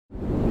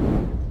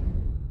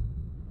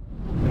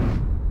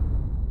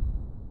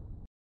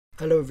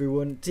Hello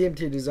everyone,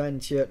 TMT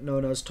Designs here,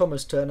 known as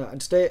Thomas Turner, and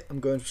today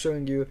I'm going to be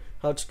showing you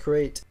how to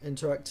create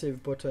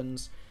interactive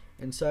buttons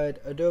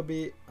inside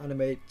Adobe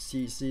Animate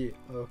CC.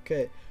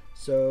 Okay,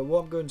 so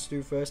what I'm going to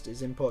do first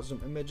is import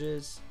some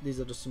images.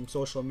 These are just some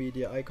social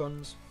media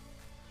icons,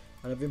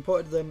 and I've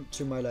imported them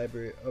to my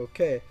library.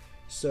 Okay,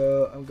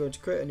 so I'm going to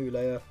create a new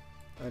layer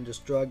and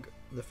just drag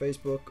the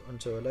Facebook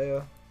onto a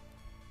layer.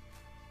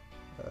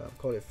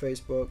 Call it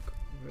Facebook.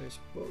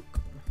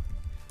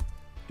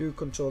 Do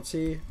Control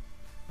T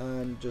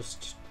and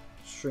just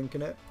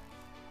shrinking it.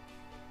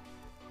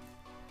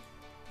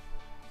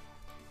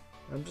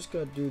 I'm just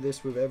going to do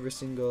this with every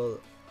single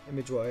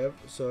image what I have.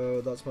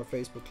 So that's my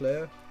Facebook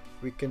layer.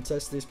 We can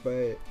test this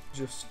by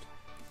just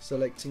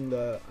selecting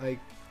the eye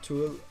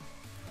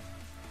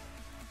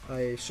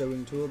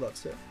showing tool,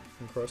 that's it,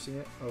 and crossing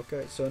it.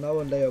 Okay, so now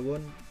on layer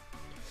 1,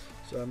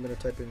 so I'm going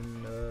to type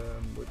in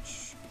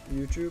which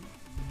YouTube.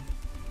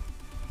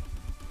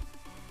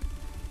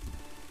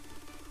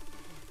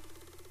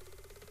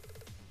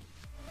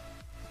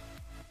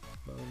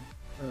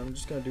 And I'm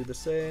just going to do the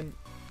same,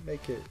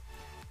 make it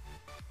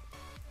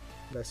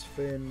less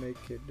thin, make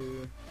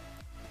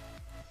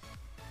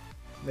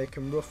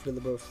them roughly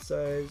both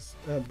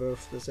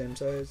the same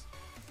size.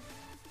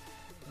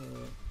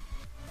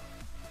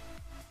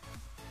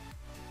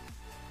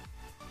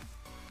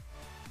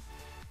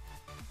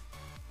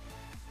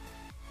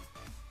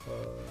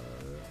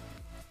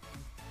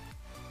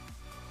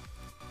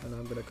 And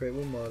I'm going to create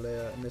one more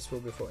layer, and this will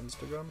be for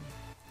Instagram.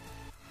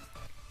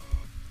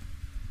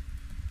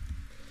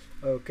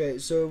 Okay,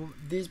 so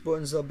these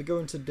buttons, I'll be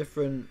going to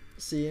different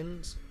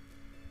scenes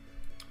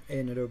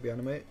in Adobe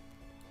Animate,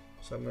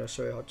 so I'm going to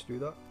show you how to do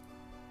that.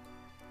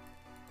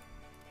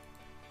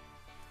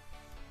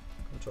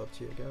 Control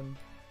T again.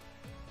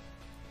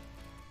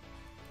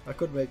 I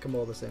could make them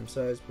all the same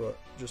size, but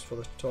just for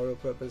the tutorial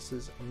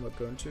purposes I'm not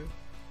going to.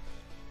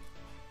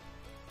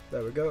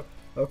 There we go.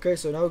 Okay,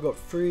 so now we've got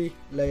 3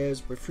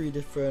 layers with 3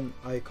 different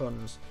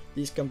icons.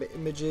 These can be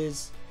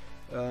images,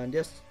 and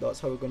yes, that's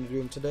how we're going to do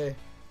them today.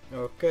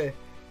 Okay,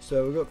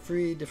 so we've got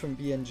 3 different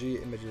PNG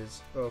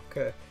images.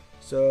 Okay,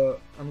 so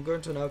I'm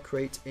going to now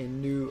create a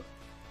new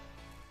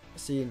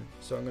scene.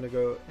 So I'm going to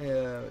go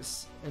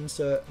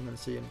insert and then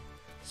scene.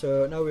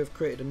 So now we've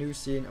created a new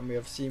scene and we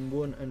have scene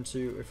 1 and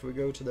 2. If we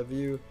go to the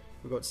view,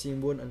 we've got scene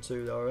 1 and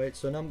 2. Alright,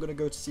 so now I'm going to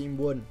go to scene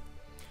 1.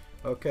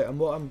 Okay, and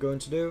what I'm going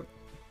to do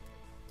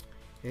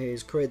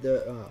is create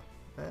the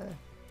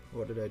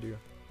what did I do?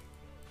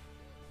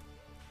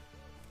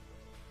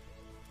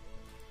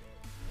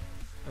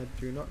 I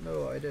do not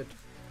know what I did,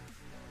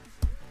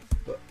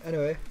 but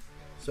anyway,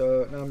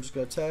 so now I'm just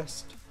going to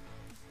test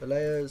the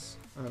layers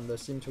and they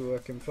seem to be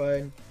working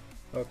fine.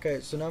 Okay,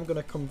 so now I'm going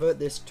to convert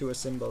this to a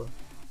symbol.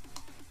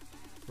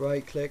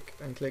 Right click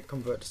and click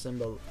convert to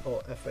symbol,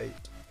 or F8,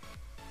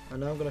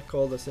 and now I'm going to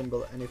call the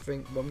symbol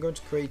anything, but I'm going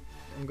to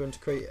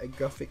create a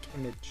graphic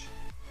image.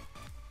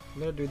 I'm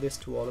going to do this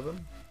to all of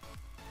them.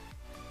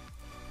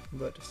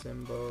 Convert to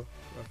symbol,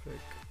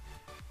 graphic,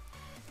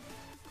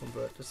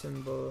 convert to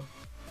symbol.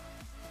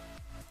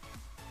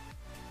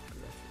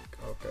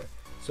 Okay,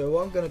 so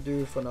what I'm going to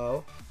do for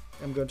now,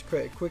 I'm going to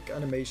create a quick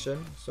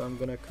animation. So I'm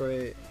going to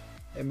create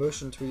a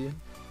motion tween.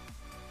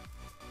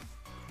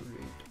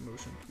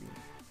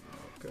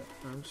 Okay,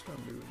 I'm just going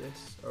to move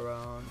this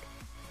around.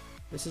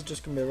 This is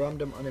just going to be a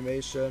random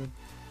animation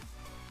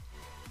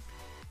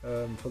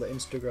for the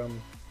Instagram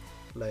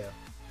layer.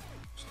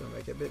 Just going to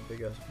make it a bit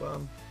bigger.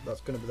 Bam,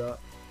 that's going to be that.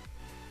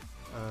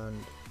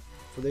 And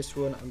for this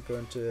one, I'm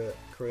going to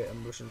create a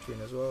motion tween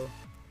as well.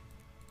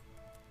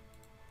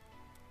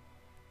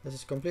 This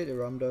is completely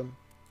random.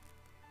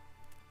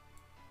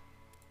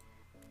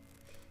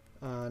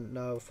 And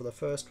now for the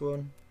first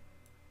one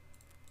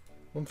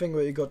thing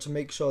where you got to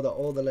make sure that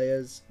all the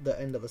layers that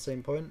end at the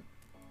same point.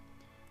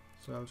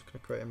 So now I'm just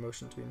going to create a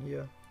motion tween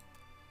here.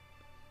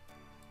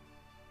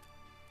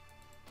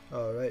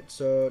 Alright,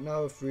 so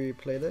now if we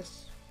play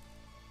this,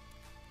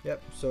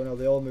 yep, so now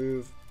they all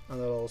move and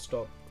they'll all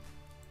stop.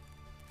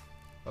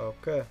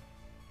 Okay,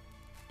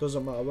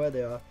 doesn't matter where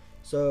they are.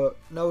 So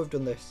now we've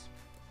done this.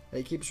 And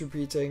it keeps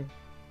repeating.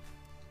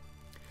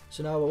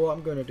 So now what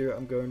I'm going to do,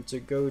 I'm going to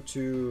go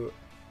to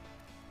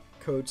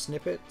code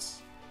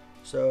snippets.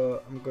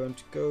 So I'm going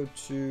to go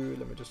to,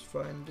 let me just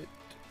find it.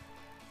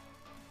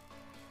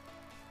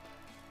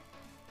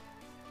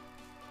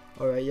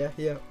 Alright, yeah,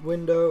 here,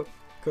 window,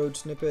 code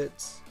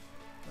snippets,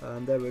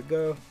 and there we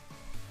go.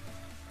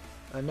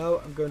 And now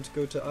I'm going to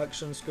go to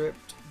action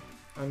script.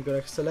 I'm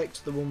going to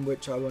select the one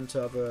which I want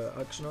to have an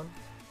action on.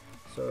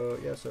 So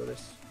yeah, so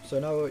this. So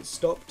now it's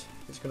stopped.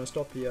 It's going to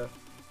stop here.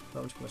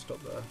 I'm just going to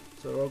stop there.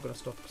 So we're all going to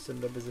stop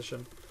similar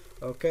position.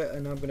 Okay,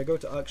 and I'm going to go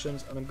to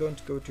actions and I'm going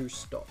to go to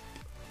stop.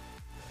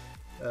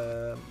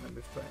 Let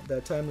me find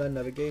the timeline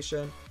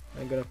navigation.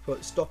 I'm going to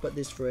put stop at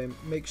this frame.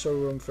 Make sure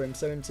we're on frame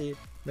 70.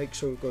 Make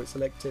sure we've got it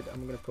selected.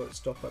 I'm going to put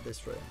stop at this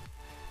frame.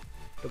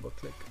 Double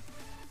click.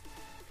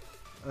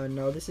 And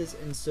now this is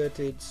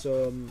inserted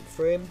some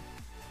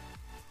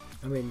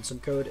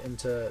code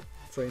into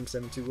frame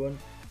 71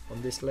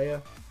 on this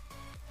layer.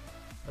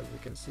 as we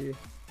can see,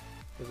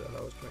 because it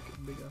allows to make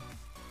it bigger.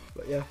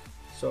 But yeah,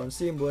 so on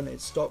scene 1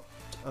 it stopped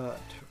at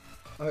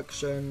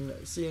action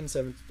scene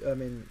 7.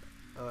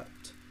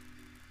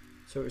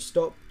 So it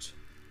stopped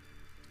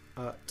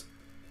at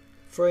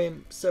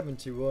frame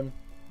 71.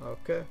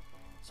 Okay,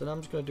 so now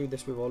I'm just going to do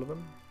this with all of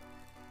them.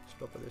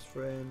 Stop at this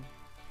frame,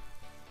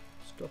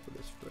 stop at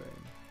this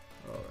frame.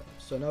 Alright,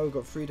 so now we've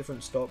got 3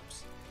 different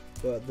stops,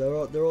 but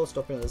they're all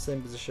stopping at the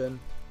same position.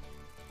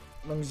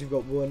 As long as you've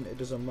got one, it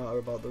doesn't matter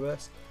about the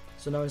rest.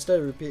 So now instead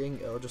of repeating,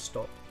 it'll just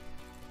stop.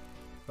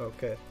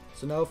 Okay,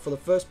 so now for the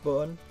first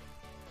button,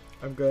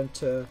 I'm going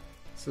to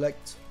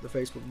select the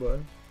Facebook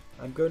button.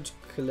 I'm going to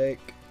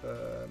click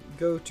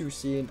go to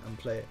scene and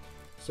play.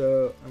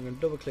 So I'm going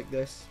to double click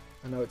this,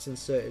 and now it's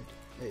inserted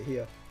it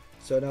here.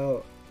 So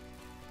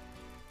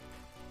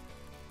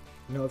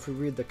now if we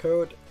read the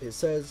code, it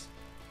says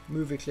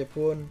movie clip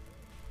 1,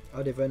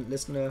 add event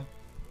listener,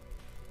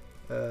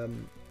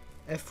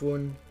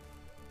 F1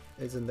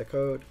 is in the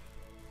code,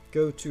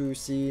 go to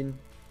scene,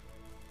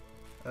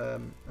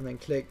 and then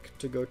click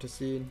to go to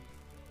scene.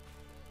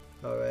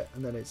 Alright,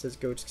 and then it says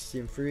go to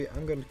scene 3.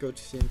 I'm going to go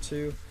to scene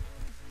 2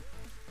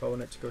 if I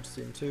want it to go to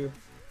scene 2.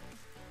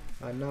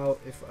 And now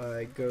if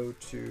I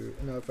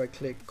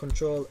click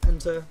Control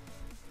Enter,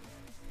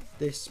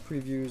 this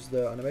previews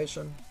the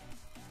animation,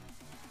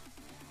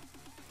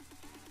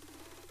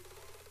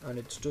 and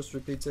it's just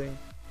repeating.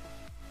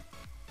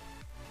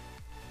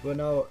 But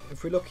now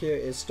if we look here,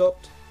 it's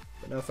stopped.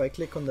 But now if I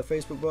click on the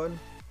Facebook button,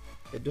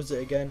 it does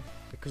it again,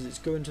 because it's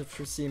going to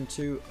scene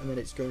 2 and then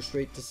it's going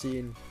straight to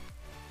scene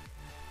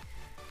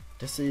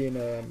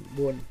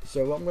 1.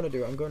 So what I'm going to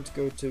do, I'm going to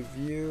go to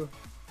view,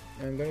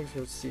 and I'm going to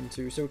go to scene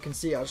 2 so we can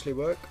see it actually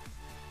work.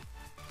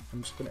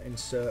 I'm just going to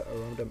insert a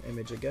random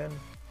image again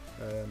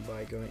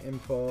by going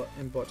import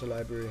to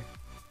library.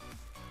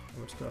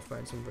 I'm just going to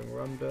find something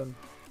random.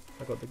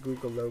 I got the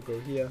Google logo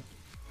here,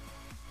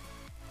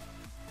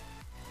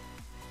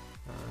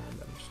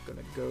 and I'm just going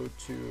to go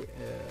to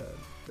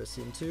the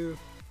scene 2,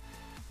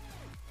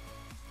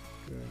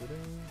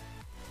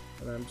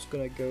 and I'm just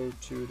going to go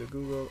to the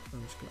Google.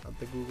 I'm just going to add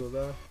the Google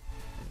there.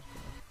 I'm just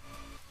going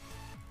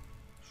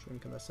to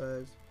shrink in the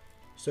size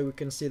so we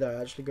can see that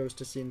it actually goes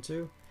to scene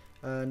 2.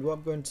 And what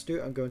I'm going to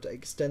do, I'm going to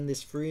extend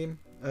this frame.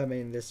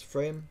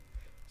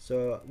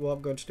 So what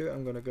I'm going to do,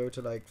 I'm going to go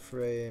to like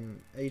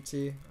frame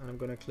 80, and I'm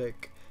going to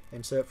click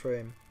insert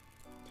frame.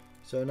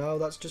 So now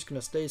that's just going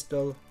to stay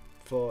still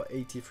for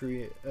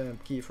 83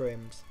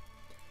 keyframes.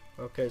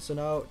 Okay, so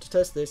now to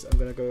test this, I'm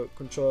going to go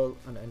Control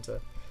and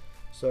Enter.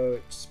 So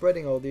it's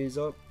spreading all these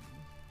up,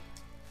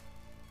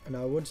 and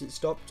now once it's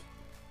stopped,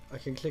 I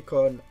can click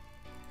on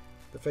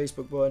the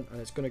Facebook button and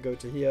it's going to go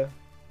to here,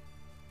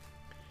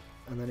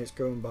 and then it's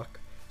going back.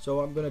 So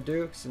what I'm going to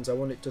do, since I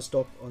want it to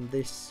stop on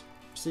this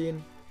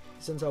scene,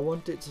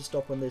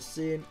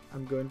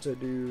 I'm going to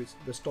do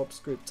the stop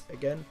script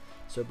again.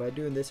 So by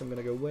doing this, I'm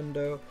going to go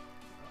Window,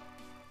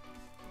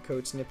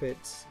 Code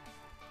Snippets,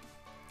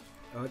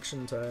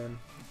 Action Time,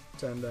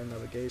 Timeline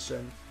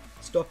Navigation,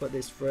 stop at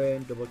this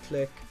frame, double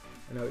click,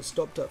 and now it's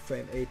stopped at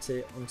frame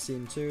 80 on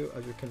scene 2,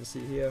 as you can see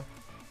here.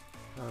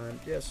 And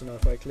yeah, so now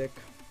if I click,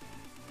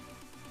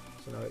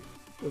 so now it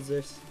does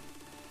this,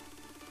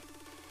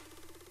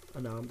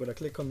 and now I'm going to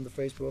click on the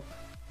Facebook,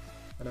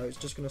 and now it's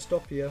just going to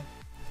stop here.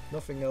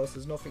 Nothing else,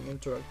 there's nothing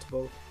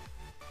interactable,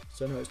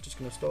 so now it's just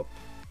going to stop.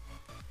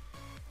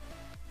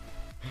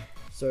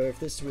 So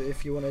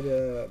if you wanted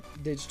a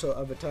digital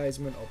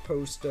advertisement or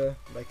poster,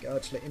 like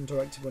actually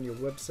interactive on your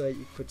website,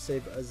 you could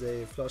save it as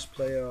a flash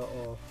player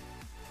or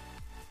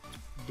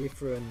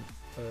different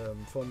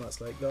formats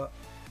like that,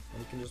 and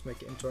you can just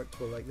make it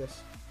interactable like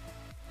this.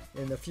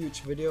 In a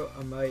future video,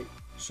 I might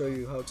show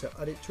you how to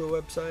add it to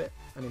a website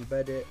and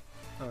embed it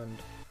and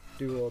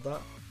do all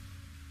that.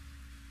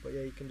 But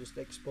yeah, you can just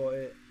export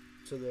it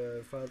to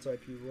the file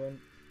type you want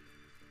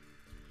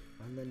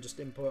and then just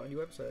import on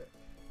your website.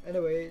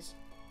 Anyways,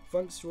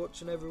 thanks for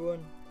watching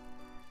everyone.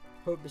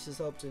 Hope this has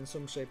helped in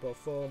some shape or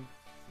form,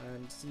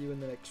 and see you in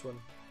the next one.